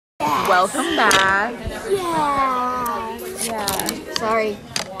welcome back. Yeah. Yeah. Sorry.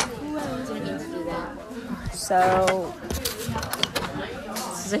 Didn't mean to do that. So,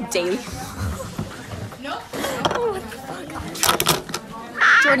 this is a daily.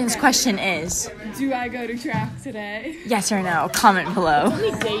 Jordan's question is, do I go to track today? yes or no? Comment below.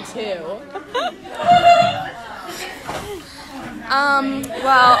 Only day 2.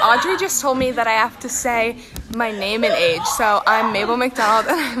 Well, Audrey just told me that I have to say my name and age, so I'm Mabel McDonald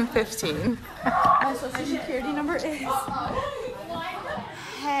and I'm 15. My social security number is...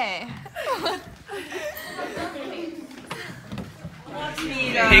 Hey.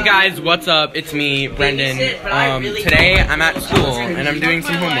 Hey guys, what's up? It's me, Brendan. Today I'm at school and I'm doing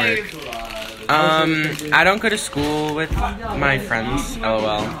some homework. I don't go to school with my friends,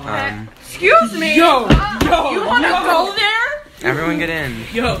 lol. Excuse me! Yo! You wanna go there? Everyone get in.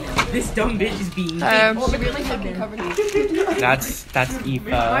 Yo, this dumb bitch is being That's My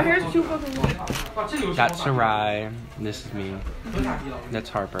Aoife. hair's too fucking long. That's Sarai. This is me. That's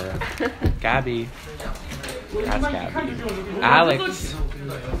Harper. Gabby. That's Gabby. Alex.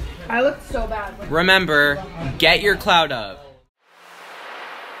 I look so bad. Remember, get your cloud up.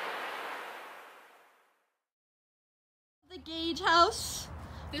 The Gage House.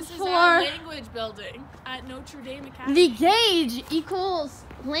 This is For- our language building at Notre Dame Academy. The gauge equals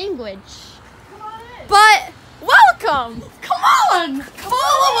language. But welcome! Come on!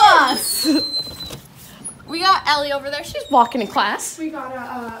 All of us! We got Ellie over there. She's walking in class. We got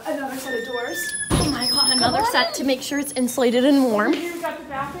another set of doors. Oh my god, another set to make sure it's insulated and warm. Here we got the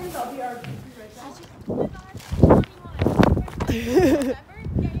bathrooms. I'll be our...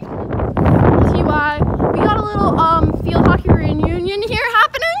 TY, we got a little field hockey reunion here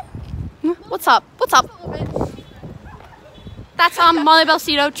happening. What's up? What's up? That's Molly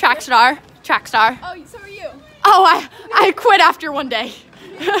Belcito, track star. Oh, so are you? Oh, I quit after one day.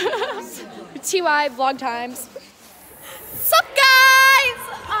 TY vlog times. Sup guys?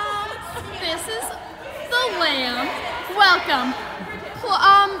 This is the Lamb. Welcome.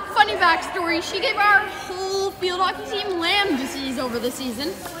 Funny backstory. She gave our whole field hockey team lamb disease over the season.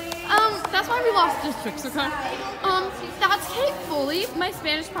 That's why we lost districts, okay? That's Kate Foley, my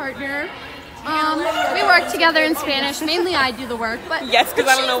Spanish partner. We work together in Spanish. Mainly I do the work, but Yes, because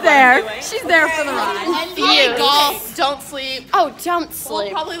I don't know what there. I'm doing. She's there for the ride. Play golf. Don't sleep. Oh, don't We'll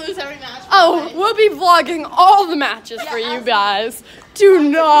sleep. probably lose every match. Oh, we'll be vlogging all the matches for you guys. Do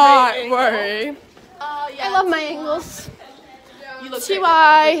not worry. I love my angles.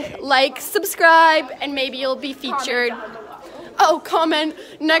 TY, like, subscribe, and maybe you'll be featured. Oh, comment,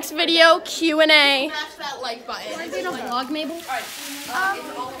 next video, Q&A. Smash that like button. Is it a vlog, Mabel?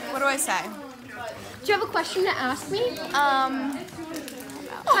 What do I say? Do you have a question to ask me? How do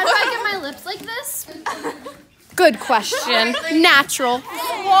I get my lips like this? Good question. Natural.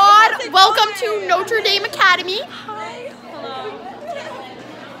 Squad, welcome to Notre Dame Academy. Hi. Hello.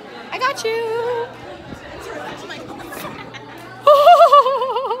 I got you.